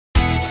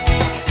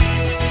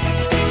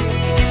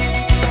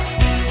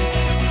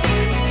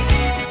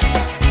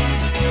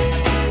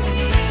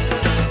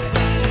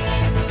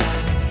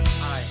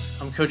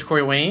Coach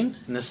Corey Wayne,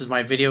 and this is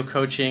my video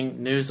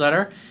coaching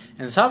newsletter.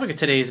 And the topic of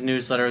today's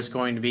newsletter is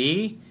going to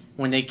be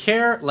when they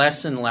care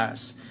less and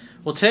less.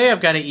 Well, today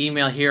I've got an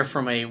email here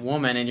from a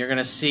woman, and you're going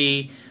to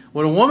see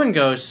what a woman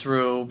goes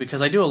through,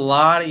 because I do a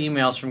lot of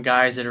emails from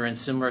guys that are in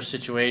similar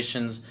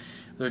situations.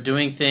 They're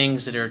doing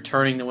things that are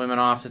turning the women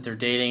off that they're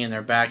dating, and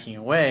they're backing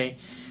away.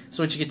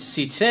 So what you get to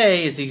see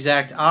today is the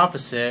exact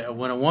opposite of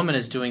when a woman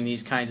is doing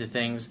these kinds of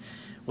things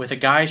with a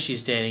guy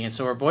she's dating. And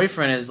so her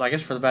boyfriend is, I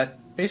guess for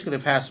basically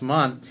the past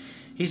month,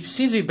 he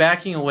seems to be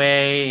backing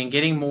away and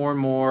getting more and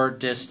more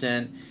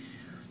distant.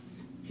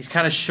 He's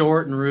kind of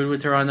short and rude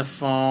with her on the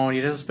phone.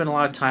 He doesn't spend a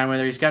lot of time with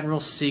her. He's gotten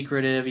real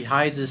secretive. He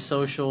hides his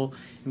social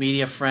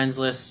media friends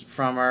list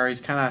from her.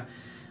 He's kind of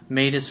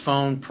made his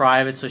phone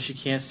private so she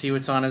can't see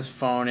what's on his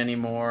phone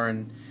anymore.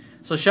 And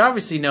so she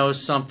obviously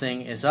knows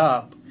something is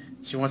up.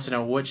 She wants to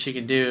know what she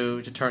can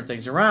do to turn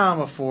things around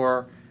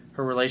before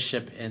her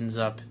relationship ends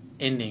up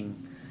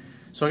ending.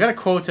 So I got a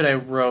quote that I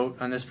wrote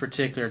on this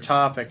particular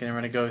topic, and I'm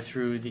going to go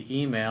through the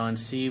email and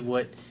see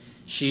what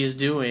she is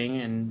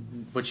doing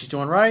and what she's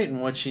doing right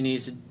and what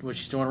she's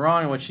doing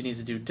wrong and what she needs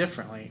to do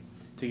differently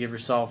to give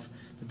herself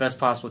the best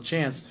possible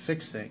chance to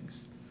fix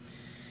things.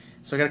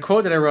 So I got a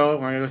quote that I wrote,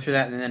 and we're going to go through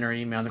that and then her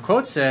email. And the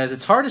quote says,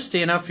 "It's hard to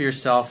stand up for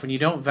yourself when you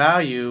don't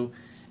value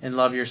and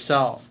love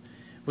yourself.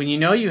 When you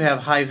know you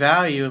have high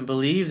value and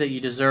believe that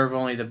you deserve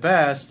only the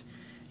best,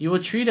 you will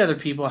treat other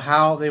people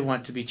how they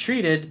want to be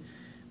treated,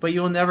 but you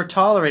will never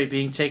tolerate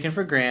being taken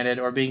for granted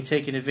or being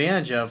taken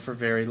advantage of for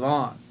very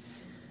long.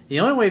 The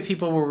only way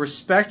people will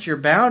respect your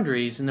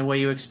boundaries and the way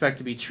you expect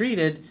to be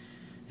treated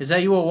is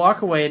that you will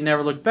walk away and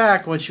never look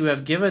back once you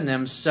have given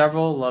them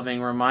several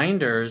loving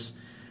reminders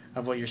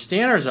of what your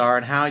standards are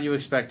and how you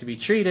expect to be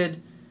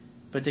treated,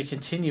 but they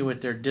continue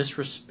with their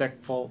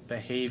disrespectful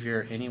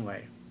behavior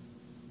anyway."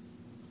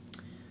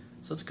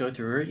 So let's go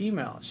through her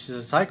email. She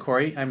says, "Hi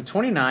Corey, I'm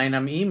 29,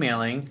 I'm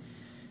emailing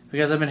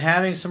because I've been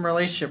having some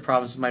relationship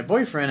problems with my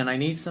boyfriend and I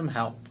need some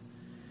help.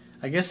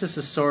 I guess this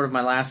is sort of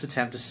my last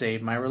attempt to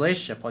save my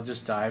relationship. I'll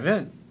just dive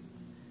in.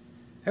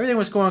 Everything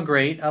was going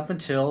great up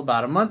until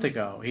about a month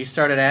ago. He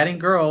started adding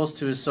girls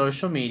to his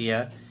social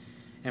media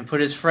and put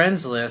his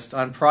friends list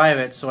on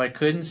private so I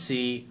couldn't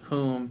see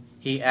whom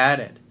he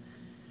added."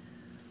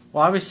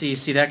 Well, obviously you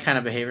see that kind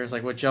of behavior is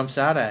like what jumps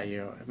out at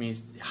you. I mean,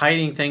 he's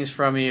hiding things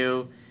from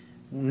you.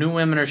 New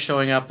women are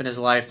showing up in his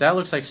life. That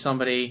looks like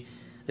somebody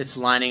that's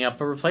lining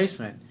up a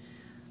replacement.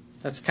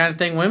 That's the kind of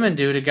thing women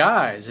do to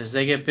guys, is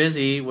they get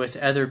busy with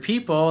other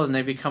people and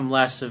they become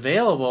less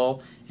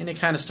available, and they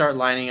kind of start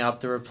lining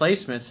up the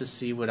replacements to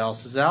see what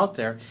else is out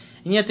there.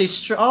 And yet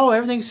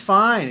everything's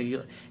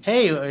fine.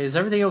 Hey, is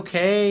everything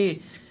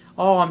okay?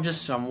 Oh,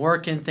 I'm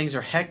working. Things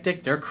are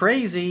hectic. They're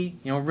crazy.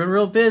 We're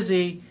real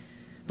busy.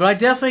 But I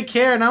definitely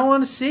care, and I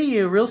want to see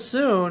you real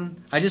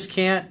soon. I just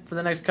can't for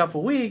the next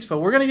couple weeks, but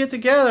we're going to get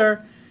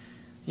together.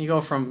 You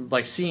go from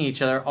like seeing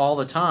each other all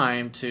the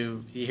time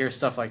to you hear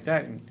stuff like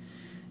that, and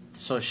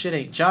so shit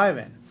ain't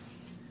jiving.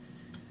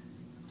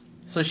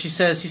 So she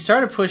says, he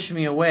started pushing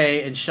me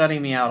away and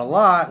shutting me out a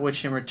lot,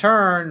 which in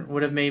return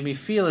would have made me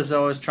feel as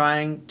though I was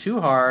trying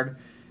too hard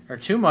or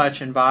too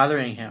much and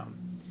bothering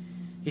him.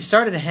 He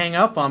started to hang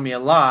up on me a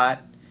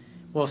lot.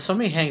 Well, if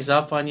somebody hangs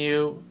up on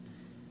you,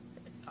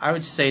 I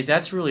would say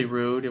that's really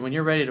rude, and when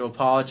you're ready to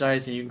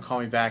apologize, then you can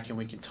call me back and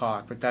we can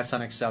talk, but that's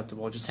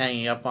unacceptable. Just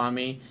hanging up on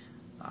me,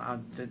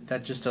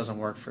 that just doesn't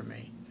work for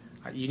me.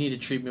 You need to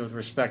treat me with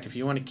respect. If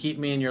you want to keep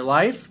me in your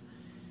life,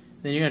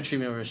 then you're going to treat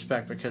me with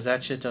respect, because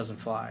that shit doesn't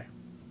fly.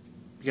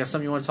 You got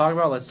something you want to talk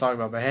about? Let's talk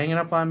about it. But hanging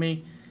up on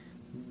me,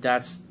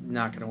 that's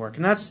not going to work.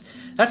 And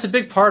that's a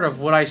big part of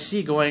what I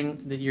see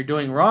that you're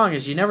doing wrong,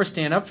 is you never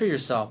stand up for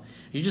yourself.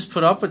 You just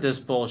put up with this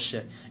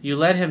bullshit. You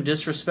let him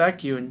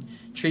disrespect you and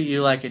treat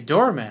you like a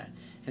doormat.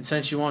 And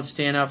since you won't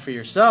stand up for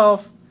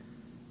yourself,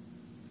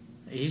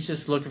 he's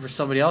just looking for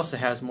somebody else that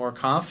has more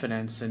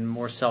confidence and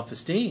more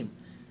self-esteem.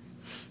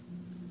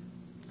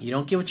 You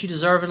don't get what you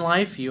deserve in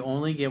life. You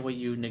only get what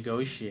you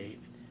negotiate.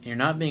 And you're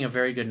not being a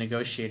very good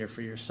negotiator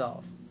for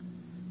yourself.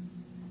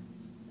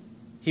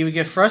 He would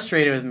get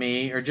frustrated with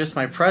me or just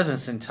my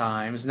presence in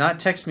times, not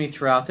text me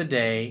throughout the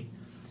day,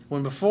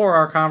 when before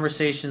our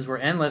conversations were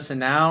endless, and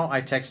now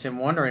I text him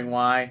wondering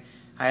why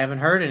I haven't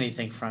heard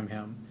anything from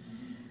him.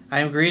 I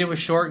am greeted with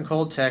short and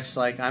cold texts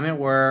like I'm at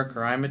work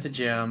or I'm at the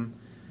gym.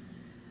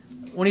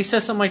 When he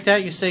says something like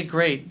that, you say,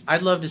 "Great,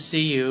 I'd love to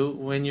see you.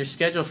 When your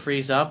schedule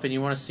frees up and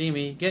you want to see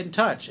me, get in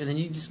touch." And then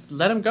you just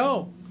let him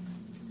go.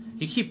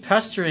 You keep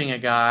pestering a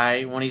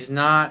guy when he's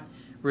not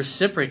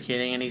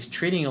reciprocating and he's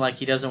treating you like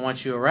he doesn't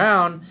want you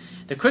around.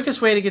 The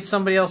quickest way to get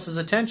somebody else's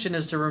attention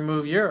is to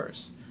remove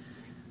yours.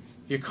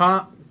 You're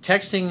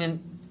texting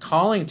and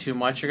calling too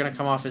much, you're going to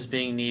come off as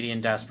being needy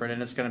and desperate,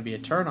 and it's going to be a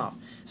turnoff.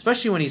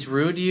 Especially when he's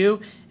rude to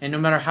you, and no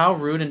matter how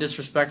rude and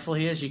disrespectful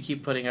he is, you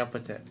keep putting up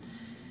with it.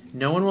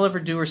 No one will ever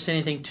do or say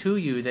anything to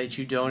you that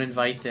you don't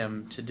invite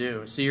them to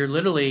do. So you're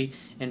literally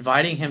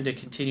inviting him to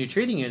continue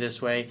treating you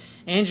this way,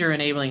 and you're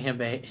enabling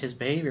his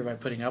behavior by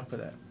putting up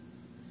with it.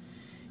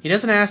 He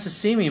doesn't ask to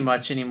see me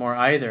much anymore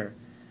either.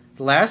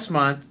 The last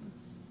month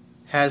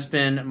has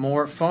been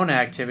more phone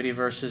activity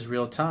versus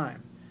real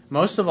time.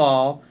 Most of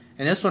all,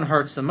 and this one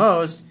hurts the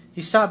most,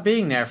 he stopped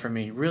being there for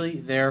me, really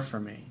there for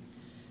me.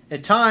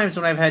 At times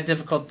when I've had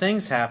difficult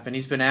things happen,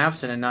 he's been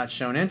absent and not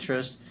shown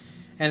interest,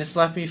 and it's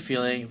left me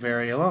feeling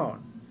very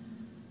alone.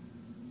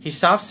 He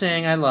stopped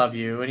saying I love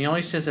you, and he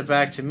only says it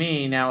back to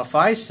me now if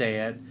I say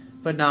it,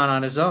 but not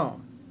on his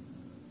own.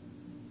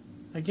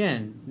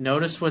 Again,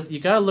 notice what you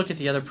got to look at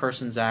the other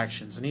person's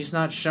actions, and he's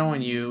not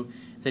showing you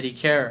that he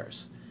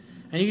cares.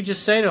 And you can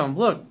just say to him,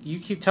 look, you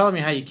keep telling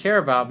me how you care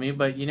about me,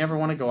 but you never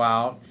want to go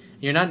out.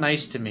 You're not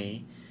nice to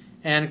me.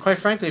 And quite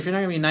frankly, if you're not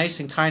going to be nice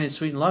and kind and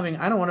sweet and loving,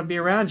 I don't want to be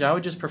around you. I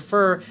would just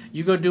prefer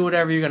you go do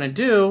whatever you're going to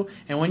do.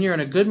 And when you're in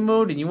a good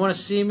mood and you want to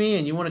see me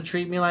and you want to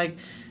treat me like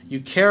you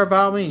care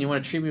about me and you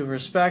want to treat me with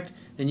respect,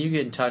 then you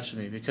get in touch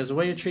with me. Because the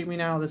way you treat me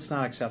now, that's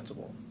not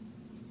acceptable.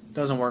 It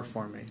doesn't work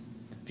for me.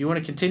 If you want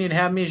to continue to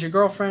have me as your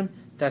girlfriend,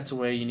 that's the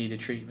way you need to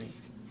treat me.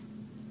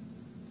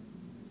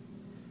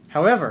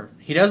 However,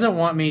 he doesn't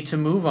want me to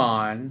move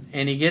on,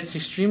 and he gets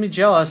extremely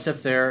jealous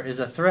if there is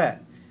a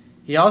threat.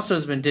 He also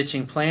has been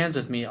ditching plans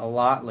with me a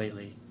lot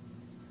lately.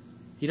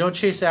 You don't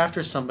chase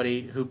after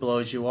somebody who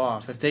blows you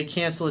off. If they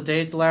cancel a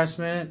date at the last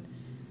minute,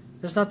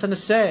 there's nothing to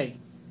say.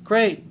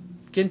 Great.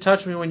 Get in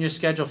touch with me when your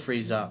schedule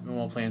frees up, and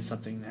we'll plan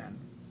something then.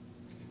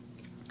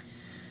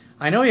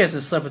 I know he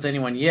hasn't slept with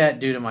anyone yet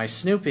due to my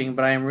snooping,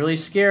 but I am really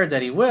scared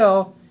that he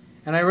will,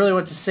 and I really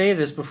want to save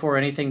this before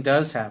anything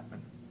does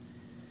happen.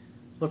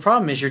 The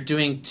problem is you're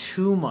doing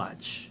too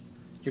much.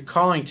 You're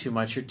calling too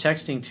much. You're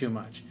texting too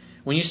much.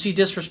 When you see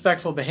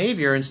disrespectful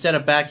behavior, instead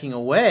of backing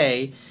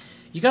away,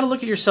 you got to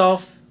look at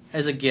yourself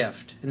as a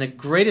gift. And the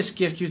greatest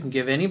gift you can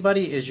give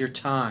anybody is your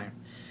time.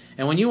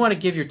 And when you want to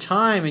give your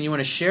time and you want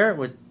to share it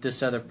with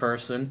this other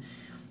person,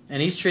 and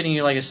he's treating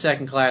you like a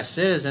second-class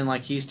citizen,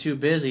 like he's too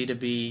busy to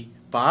be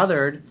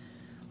bothered,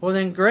 well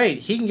then great.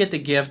 He can get the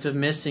gift of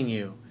missing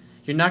you.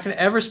 You're not going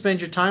to ever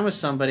spend your time with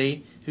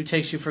somebody who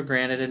takes you for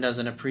granted and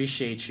doesn't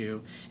appreciate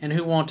you, and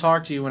who won't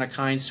talk to you in a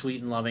kind,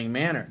 sweet, and loving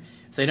manner.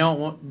 If they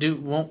won't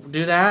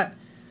do that,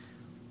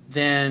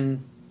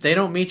 then they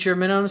don't meet your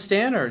minimum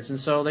standards, and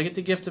so they get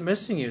the gift of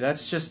missing you.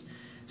 That's just,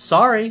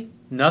 sorry,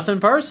 nothing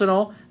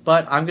personal,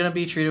 but I'm going to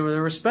be treated with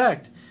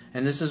respect,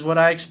 and this is what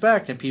I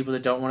expect. And people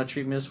that don't want to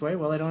treat me this way,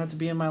 well, they don't have to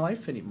be in my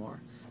life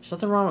anymore. There's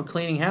nothing wrong with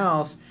cleaning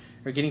house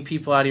or getting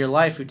people out of your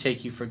life who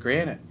take you for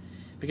granted.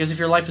 Because if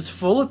your life is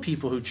full of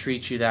people who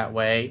treat you that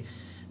way,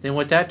 then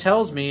what that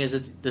tells me is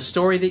that the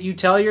story that you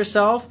tell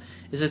yourself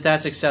is that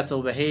that's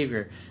acceptable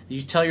behavior.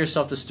 You tell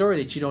yourself the story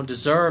that you don't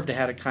deserve to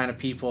have the kind of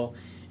people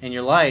in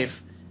your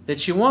life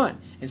that you want.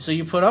 And so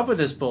you put up with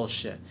this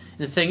bullshit. And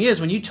the thing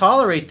is, when you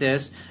tolerate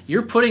this,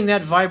 you're putting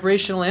that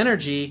vibrational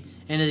energy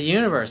into the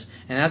universe.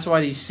 And that's why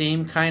these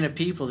same kind of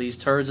people, these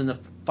turds in the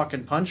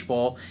fucking punch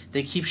bowl,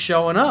 they keep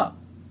showing up.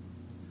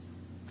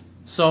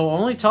 So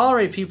only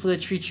tolerate people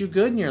that treat you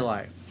good in your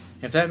life.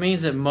 If that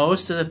means that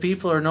most of the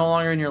people are no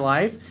longer in your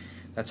life,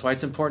 that's why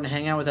it's important to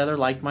hang out with other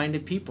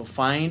like-minded people.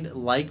 Find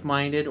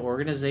like-minded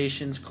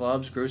organizations,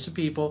 clubs, groups of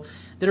people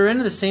that are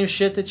into the same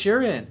shit that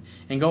you're in,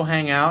 and go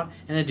hang out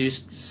and then do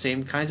the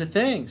same kinds of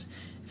things.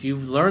 If you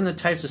learn the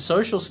types of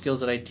social skills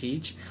that I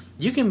teach,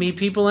 you can meet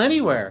people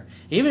anywhere.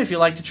 Even if you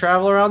like to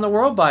travel around the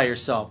world by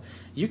yourself,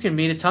 you can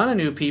meet a ton of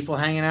new people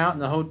hanging out in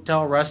the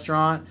hotel,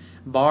 restaurant,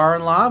 bar,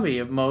 and lobby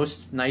of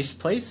most nice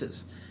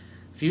places.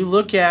 If you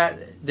look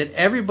at that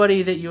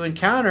everybody that you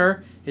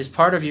encounter is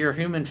part of your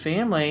human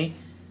family,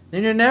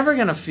 then you're never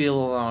going to feel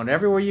alone.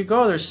 Everywhere you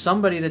go, there's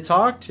somebody to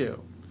talk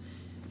to.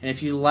 And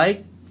if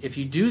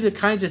you do the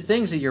kinds of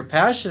things that you're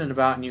passionate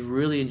about and you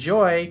really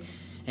enjoy,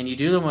 and you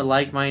do them with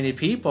like-minded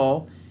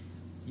people,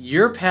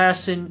 your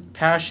passion,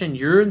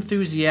 your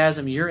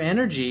enthusiasm, your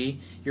energy,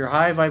 your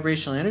high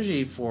vibrational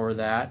energy for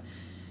that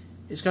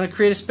is going to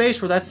create a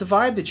space where that's the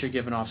vibe that you're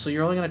giving off. So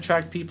you're only going to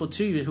attract people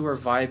to you who are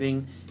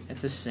vibing at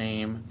the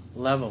same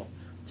level.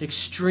 It's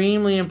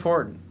extremely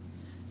important.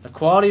 The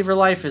quality of your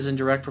life is in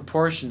direct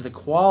proportion to the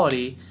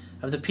quality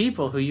of the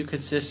people who you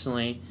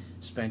consistently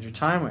spend your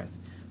time with.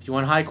 If you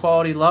want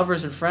high-quality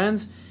lovers and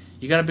friends,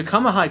 you got to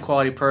become a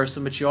high-quality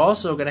person, but you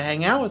also got to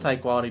hang out with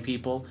high-quality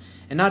people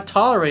and not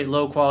tolerate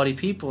low-quality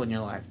people in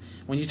your life.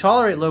 When you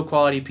tolerate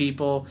low-quality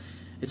people,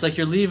 it's like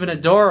you're leaving a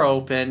door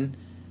open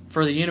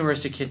for the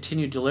universe to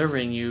continue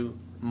delivering you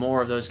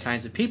more of those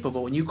kinds of people.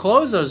 But when you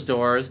close those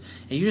doors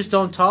and you just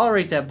don't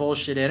tolerate that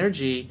bullshit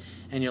energy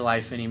in your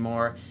life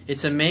anymore,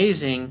 it's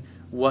amazing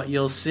what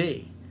you'll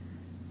see.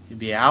 You'll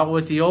be out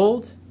with the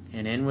old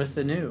and in with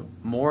the new.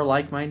 More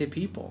like-minded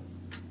people.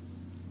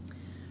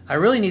 I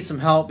really need some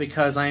help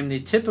because I'm the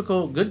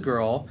typical good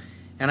girl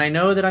and I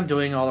know that I'm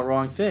doing all the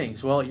wrong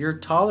things. Well, you're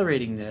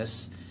tolerating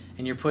this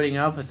and you're putting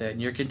up with it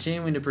and you're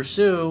continuing to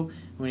pursue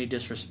when he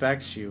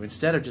disrespects you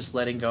instead of just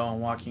letting go and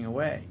walking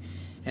away.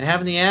 And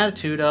having the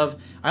attitude of,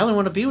 I only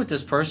want to be with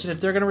this person if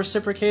they're going to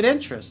reciprocate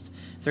interest.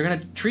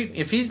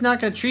 If he's not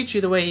going to treat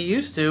you the way he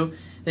used to,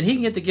 then he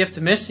can get the gift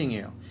of missing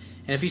you.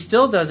 And if he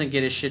still doesn't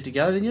get his shit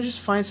together, then you'll just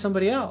find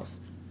somebody else.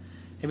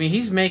 I mean,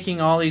 he's making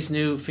all these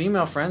new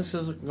female friends,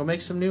 so go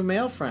make some new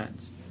male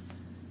friends.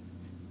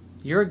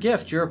 You're a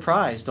gift. You're a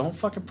prize. Don't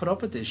fucking put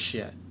up with this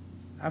shit.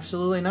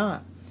 Absolutely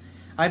not.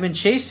 I've been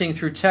chasing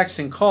through texts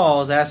and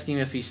calls asking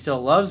if he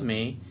still loves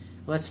me.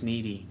 Well, that's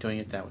needy, doing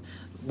it that way.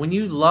 When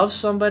you love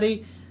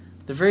somebody,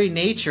 the very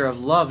nature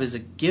of love is a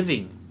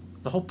giving.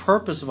 The whole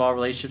purpose of all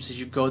relationships is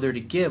you go there to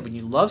give. When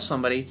you love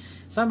somebody,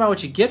 it's not about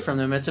what you get from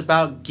them, it's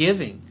about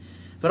giving.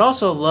 But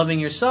also loving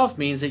yourself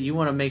means that you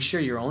want to make sure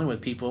you're only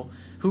with people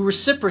who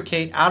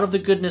reciprocate out of the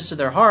goodness of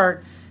their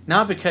heart,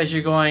 not because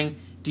you're going,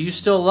 do you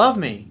still love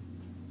me?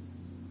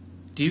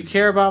 Do you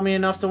care about me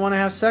enough to want to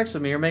have sex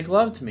with me or make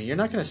love to me? You're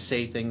not going to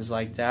say things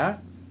like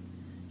that.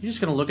 You're just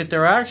going to look at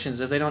their actions.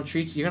 If they don't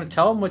treat you, you're going to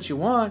tell them what you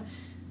want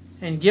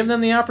and give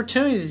them the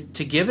opportunity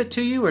to give it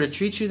to you or to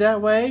treat you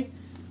that way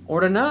or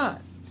to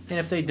not. And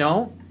if they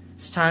don't,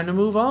 it's time to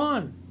move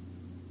on.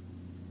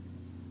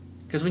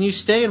 Because when you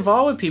stay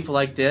involved with people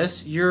like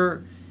this,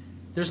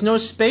 there's no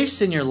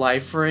space in your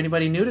life for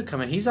anybody new to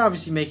come in. He's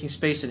obviously making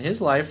space in his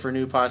life for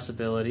new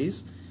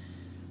possibilities.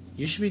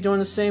 You should be doing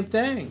the same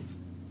thing.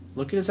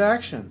 Look at his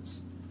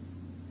actions.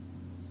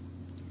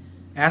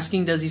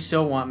 Asking, does he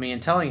still want me, and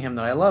telling him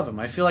that I love him.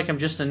 I feel like I'm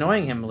just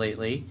annoying him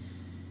lately.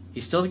 He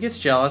still gets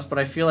jealous, but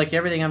I feel like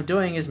everything I'm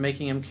doing is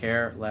making him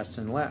care less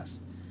and less.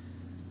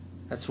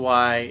 That's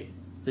why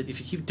if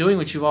you keep doing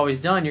what you've always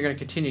done, you're going to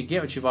continue to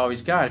get what you've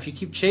always got. If you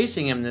keep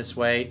chasing him this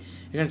way,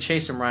 you're going to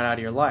chase him right out of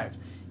your life.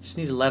 You just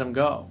need to let him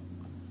go.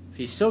 If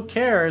he still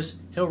cares,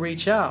 he'll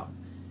reach out.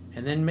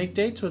 And then make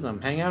dates with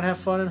him. Hang out, have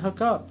fun, and hook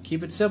up.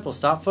 Keep it simple.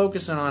 Stop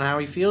focusing on how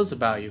he feels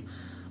about you.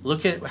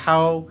 Look at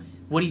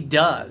what he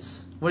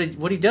does.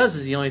 What he does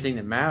is the only thing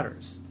that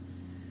matters.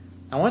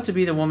 I want to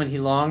be the woman he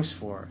longs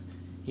for.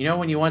 You know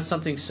when you want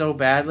something so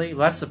badly?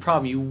 Well, that's the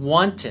problem. You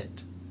want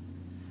it.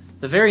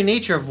 The very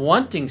nature of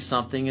wanting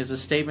something is a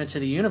statement to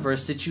the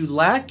universe that you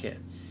lack it.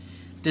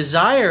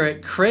 Desire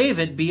it, crave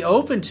it, be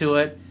open to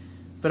it,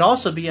 but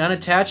also be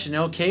unattached and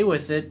okay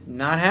with it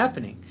not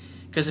happening.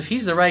 Because if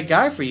he's the right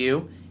guy for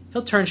you,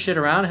 he'll turn shit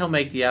around, he'll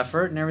make the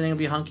effort, and everything will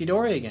be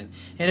hunky-dory again.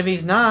 And if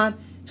he's not,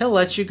 he'll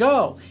let you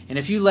go. And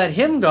if you let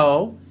him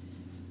go,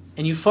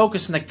 and you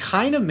focus on the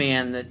kind of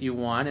man that you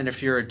want, and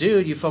if you're a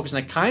dude, you focus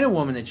on the kind of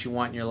woman that you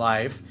want in your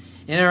life,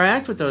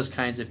 interact with those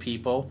kinds of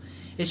people,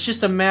 it's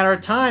just a matter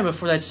of time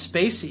before that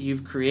space that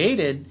you've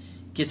created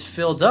gets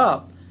filled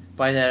up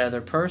by that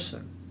other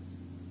person.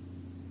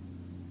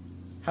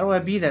 How do I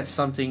be that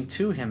something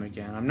to him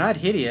again? I'm not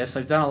hideous.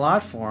 I've done a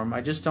lot for him.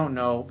 I just don't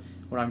know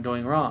what I'm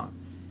doing wrong.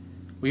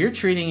 Well, you're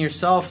treating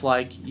yourself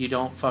like you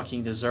don't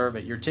fucking deserve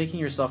it. You're taking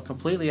yourself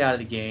completely out of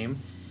the game.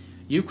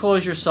 You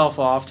close yourself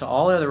off to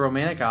all other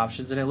romantic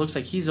options, and it looks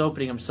like he's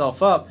opening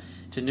himself up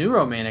to new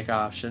romantic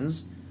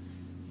options.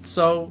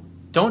 So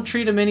don't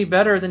treat him any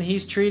better than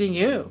he's treating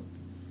you.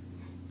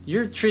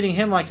 You're treating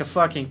him like a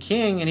fucking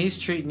king, and he's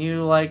treating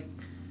you like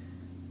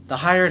the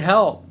hired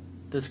help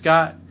that's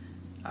got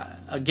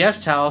a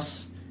guest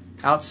house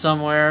out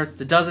somewhere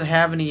that doesn't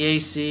have any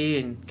AC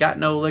and got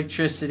no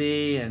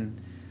electricity, and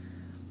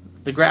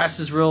the grass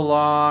is real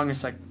long.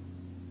 It's like,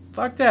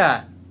 fuck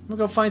that. I'm going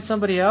to go find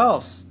somebody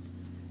else.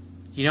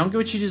 You don't get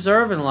what you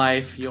deserve in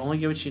life. You only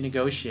get what you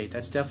negotiate.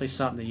 That's definitely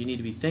something that you need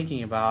to be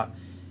thinking about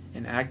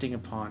and acting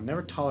upon.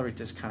 Never tolerate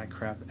this kind of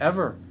crap,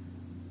 ever.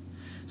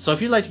 So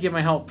if you'd like to get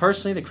my help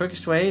personally, the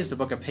quickest way is to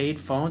book a paid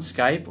phone,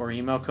 Skype, or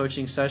email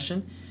coaching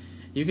session.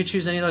 You can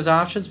choose any of those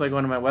options by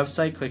going to my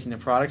website, clicking the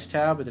products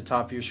tab at the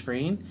top of your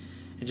screen,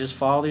 and just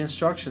follow the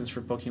instructions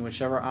for booking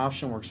whichever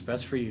option works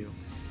best for you.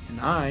 And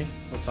I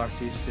will talk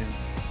to you soon.